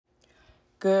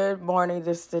Good morning.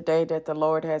 This is the day that the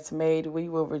Lord has made. We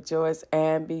will rejoice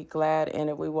and be glad in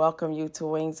it. We welcome you to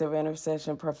Wings of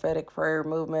Intercession Prophetic Prayer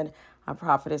Movement. I'm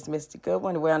Prophetess Misty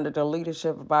Goodwin. We're under the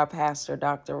leadership of our pastor,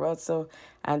 Dr. Russell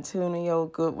Antonio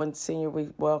Goodwin Sr. We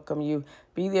welcome you.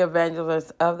 Be the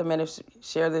evangelist of the ministry.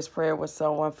 Share this prayer with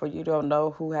someone, for you don't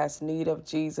know who has need of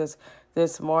Jesus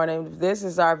this morning. This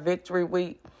is our victory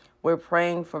week. We're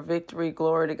praying for victory.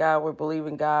 Glory to God. We're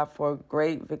believing God for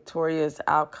great victorious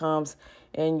outcomes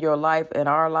in your life and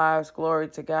our lives. Glory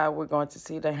to God. We're going to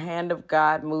see the hand of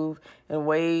God move in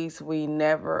ways we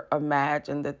never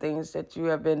imagined. The things that you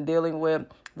have been dealing with,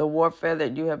 the warfare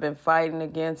that you have been fighting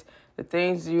against, the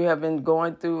things you have been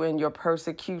going through in your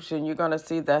persecution, you're going to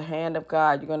see the hand of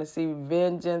God. You're going to see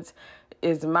vengeance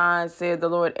is mine, said the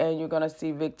Lord, and you're going to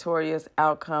see victorious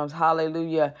outcomes.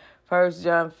 Hallelujah. 1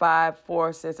 John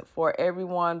 5:4 says, "For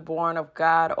everyone born of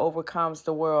God overcomes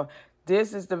the world."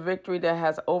 This is the victory that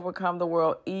has overcome the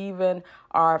world, even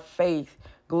our faith.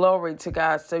 Glory to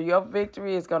God. So your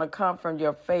victory is going to come from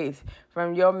your faith,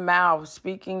 from your mouth,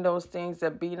 speaking those things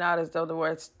that be not as though they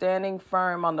were, standing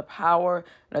firm on the power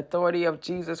and authority of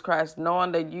Jesus Christ,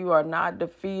 knowing that you are not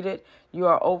defeated. You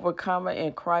are overcomer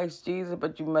in Christ Jesus,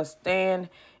 but you must stand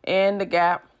in the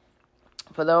gap.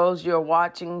 For those you're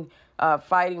watching,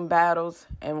 fighting battles,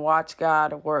 and watch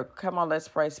God work. Come on, let's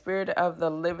pray. Spirit of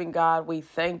the living God, we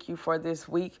thank you for this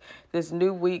week, this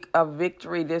new week of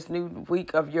victory, this new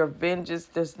week of your vengeance,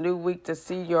 this new week to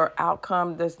see your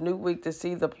outcome, this new week to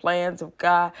see the plans of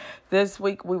God. This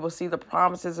week we will see the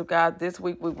promises of God. This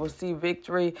week we will see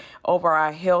victory over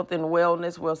our health and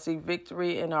wellness. We'll see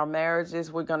victory in our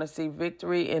marriages. We're going to see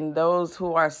victory in those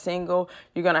who are single.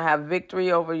 You're going to have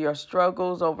victory over your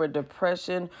struggles, over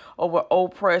depression, over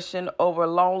oppression, over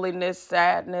loneliness,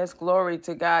 sadness. Glory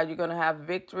to God. You're going to have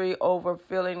victory over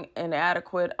feeling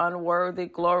inadequate, unworthy.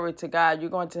 Glory to God. You're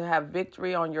going to have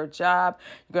victory on your job.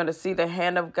 You're going to see the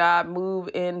hand of God move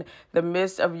in the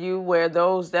midst of you, where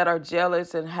those that are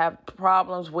jealous and have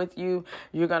problems with you,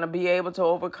 you're going to be able to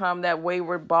overcome that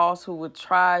wayward boss who would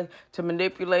try to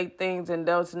manipulate things and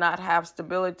does not have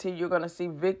stability. You're going to see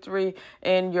victory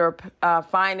in your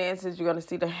finances. You're going to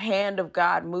see the hand of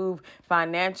God move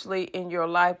financially in your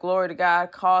life. Glory to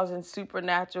God, causing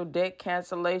supernatural debt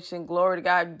cancellation. Glory to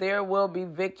God. There will be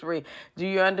victory. Do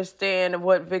you understand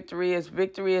what victory is?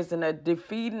 Victory is in a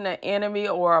defeating an enemy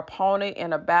or opponent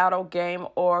in a battle, game,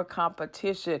 or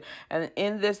competition. And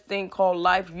in this thing called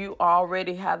life, you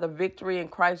already have the victory in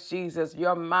Christ Jesus.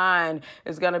 Your mind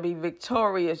is going to be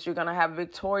victorious. You're going to have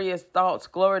victorious thoughts.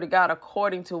 Glory to God,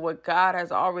 according to what God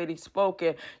has already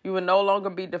spoken. You will no longer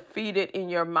be defeated in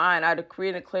your mind. I decree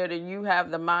and declare that you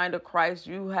have the mind of Christ.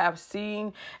 You have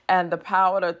seen and the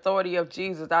power and authority of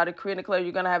Jesus. I decree and declare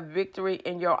you're going to have victory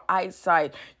in your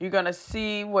eyesight. You're going to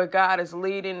see where God is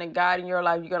leading and guiding your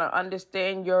life. You're going to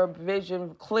understand your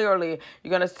vision clearly. You're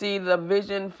going to see the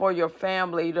vision for your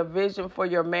family, the vision for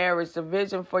your marriage, the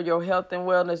vision for your health and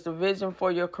wellness, the vision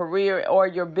for your career or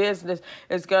your business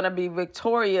is going to be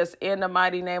victorious in the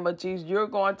mighty name of Jesus. You're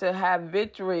going to have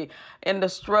victory in the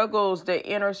struggles, the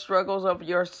inner struggles of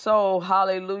your soul.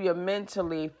 Hallelujah.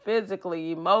 Mentally,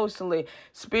 physically, emotionally,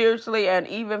 spiritually, and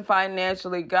even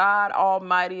financially. God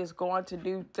Almighty is going to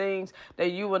do things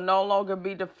that you will no longer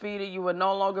be defeated. You will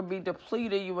no longer be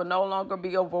depleted. You will no longer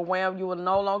be overwhelmed. You will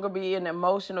no longer be in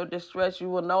emotional distress. You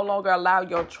will no longer allow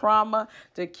your trauma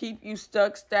to keep you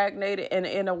stuck, stagnated, and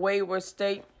in a wayward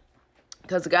state,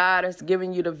 because God has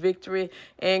given you the victory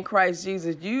in Christ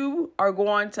Jesus. You are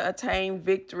going to attain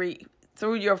victory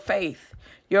through your faith.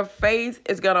 Your faith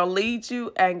is going to lead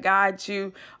you and guide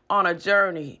you on a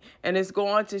journey, and it's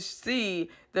going to see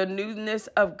the newness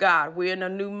of God. We're in a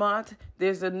new month.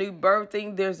 There's a new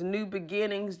birthing. There's new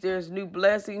beginnings. There's new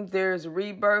blessings. There's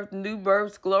rebirth, new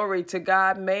births. Glory to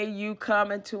God. May you come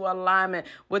into alignment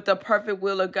with the perfect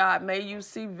will of God. May you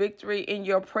see victory in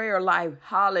your prayer life.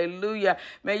 Hallelujah.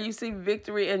 May you see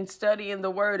victory in studying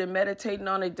the word and meditating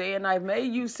on it day and night. May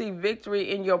you see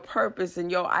victory in your purpose and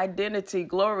your identity.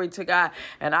 Glory to God.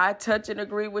 And I touch and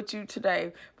agree with you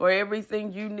today for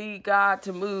everything you need God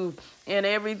to move, and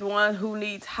everyone who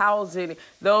needs housing,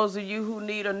 those of you who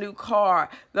need a new car,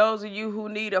 those of you who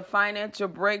need a financial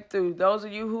breakthrough, those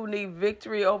of you who need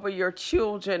victory over your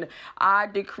children. I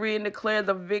decree and declare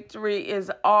the victory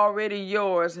is already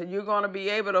yours, and you're going to be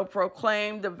able to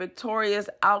proclaim the victorious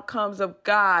outcomes of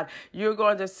God. You're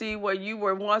going to see where you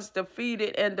were once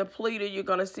defeated and depleted. You're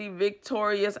going to see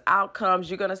victorious outcomes.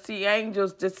 You're going to see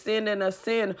angels descend and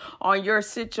ascend on your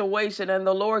situation, and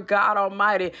the Lord God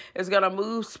Almighty is going to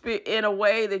move in a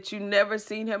way that you never seen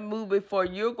seen him move before.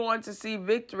 You're going to see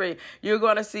victory. You're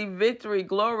going to see victory.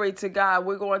 Glory to God.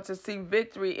 We're going to see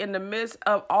victory in the midst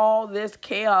of all this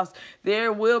chaos.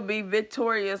 There will be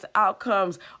victorious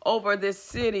outcomes over this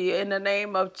city in the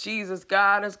name of Jesus.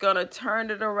 God is going to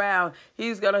turn it around.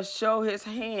 He's going to show his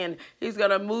hand. He's going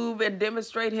to move and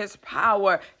demonstrate his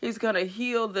power. He's going to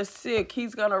heal the sick.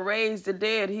 He's going to raise the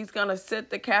dead. He's going to set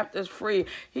the captives free.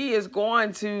 He is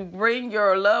going to bring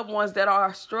your loved ones that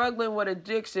are struggling with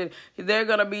addiction. They're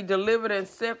going to be delivered and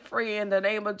set free in the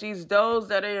name of Jesus. Those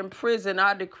that are in prison,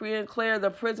 I decree and declare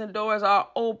the prison doors are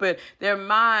open. Their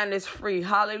mind is free.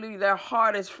 Hallelujah. Their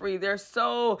heart is free. Their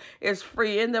soul is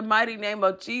free. In the mighty name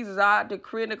of Jesus, I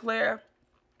decree and declare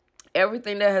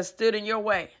everything that has stood in your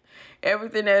way,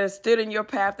 everything that has stood in your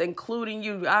path, including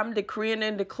you, I'm decreeing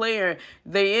and declaring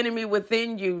the enemy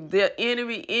within you, the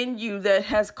enemy in you that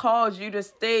has caused you to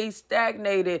stay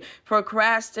stagnated,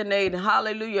 procrastinating,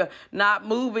 hallelujah, not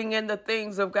moving in the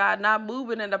things of God, not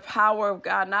moving in the power of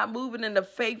God, not moving in the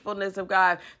faithfulness of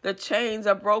God. The chains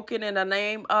are broken in the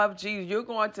name of Jesus. You're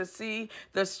going to see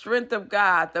the strength of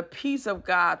God, the peace of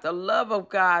God, the love of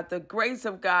God, the grace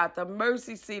of God, the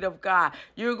mercy seat of God.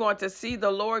 You're going to see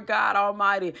the Lord God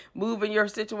Almighty move in your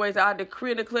situation. I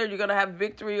decree and declare you're going to have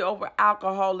victory over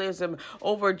alcoholism,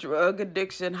 over drug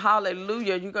addiction.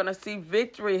 Hallelujah. You're going to see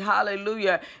victory.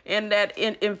 Hallelujah. In that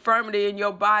infirmity in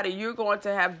your body. You're going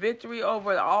to have victory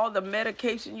over all the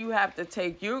medication you have to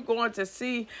take. You're going to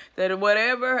see that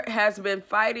whatever has been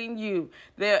fighting you,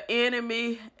 the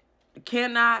enemy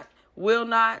cannot, will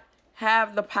not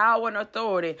have the power and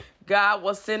authority. God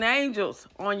will send angels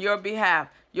on your behalf.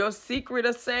 Your secret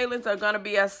assailants are going to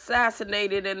be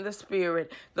assassinated in the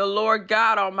spirit. The Lord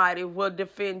God Almighty will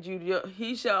defend you.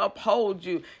 He shall uphold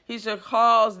you. He shall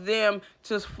cause them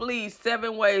to flee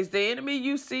 7 ways. The enemy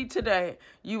you see today,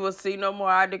 you will see no more.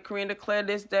 I decree and declare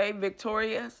this day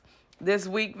victorious. This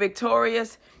week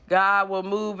victorious. God will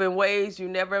move in ways you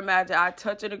never imagined. I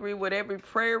touch and agree with every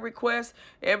prayer request,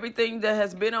 everything that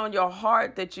has been on your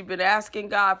heart that you've been asking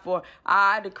God for.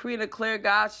 I decree and declare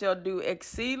God shall do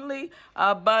exceedingly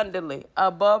abundantly,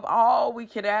 above all we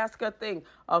can ask or think,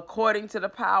 according to the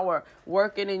power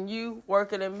working in you,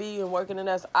 working in me, and working in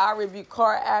us. I rebuke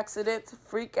car accidents,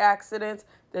 freak accidents,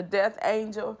 the death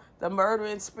angel, the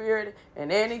murdering spirit,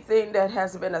 and anything that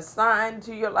has been assigned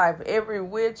to your life. Every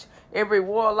witch, every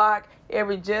warlock,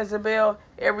 every Jezebel,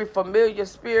 every familiar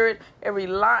spirit, every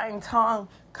lying tongue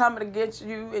coming against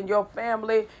you and your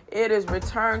family, it is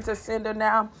returned to sender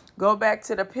now. Go back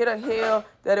to the pit of hell,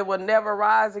 that it will never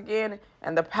rise again,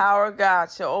 and the power of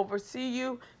God shall oversee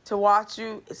you to watch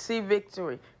you see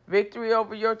victory. Victory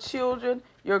over your children,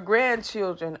 your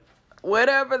grandchildren,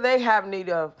 whatever they have need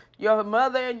of, your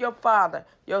mother and your father,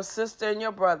 your sister and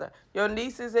your brother, your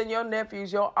nieces and your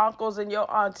nephews, your uncles and your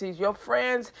aunties, your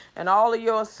friends and all of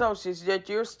your associates that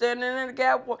you're standing in the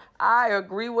gap for. I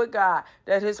agree with God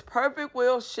that his perfect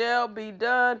will shall be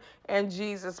done in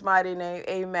Jesus' mighty name.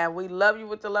 Amen. We love you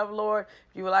with the love of the Lord.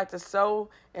 If you would like to sow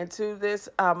into this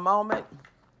moment,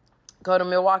 go to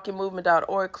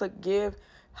MilwaukeeMovement.org, click give.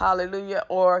 Hallelujah.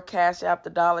 Or Cash App the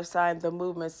 $, the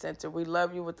Movement Center. We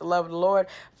love you with the love of the Lord.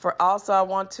 For also, I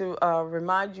want to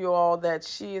remind you all that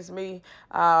She Is Me.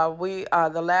 We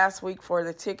the last week for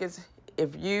the tickets.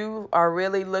 If you are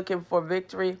really looking for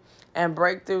victory and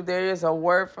breakthrough, there is a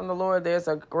word from the Lord. There's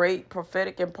a great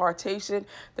prophetic impartation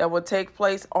that will take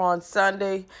place on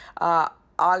Sunday,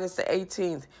 August the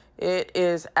 18th. It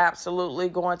is absolutely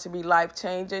going to be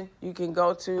life-changing. You can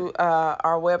go to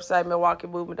our website,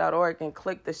 MilwaukeeMovement.org, and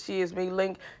click the She Is Me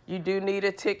link. You do need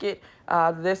a ticket.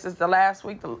 This is the last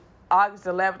week. August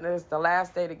 11th is the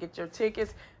last day to get your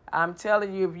tickets. I'm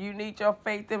telling you, if you need your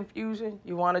faith infusion,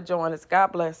 you want to join us.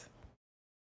 God bless.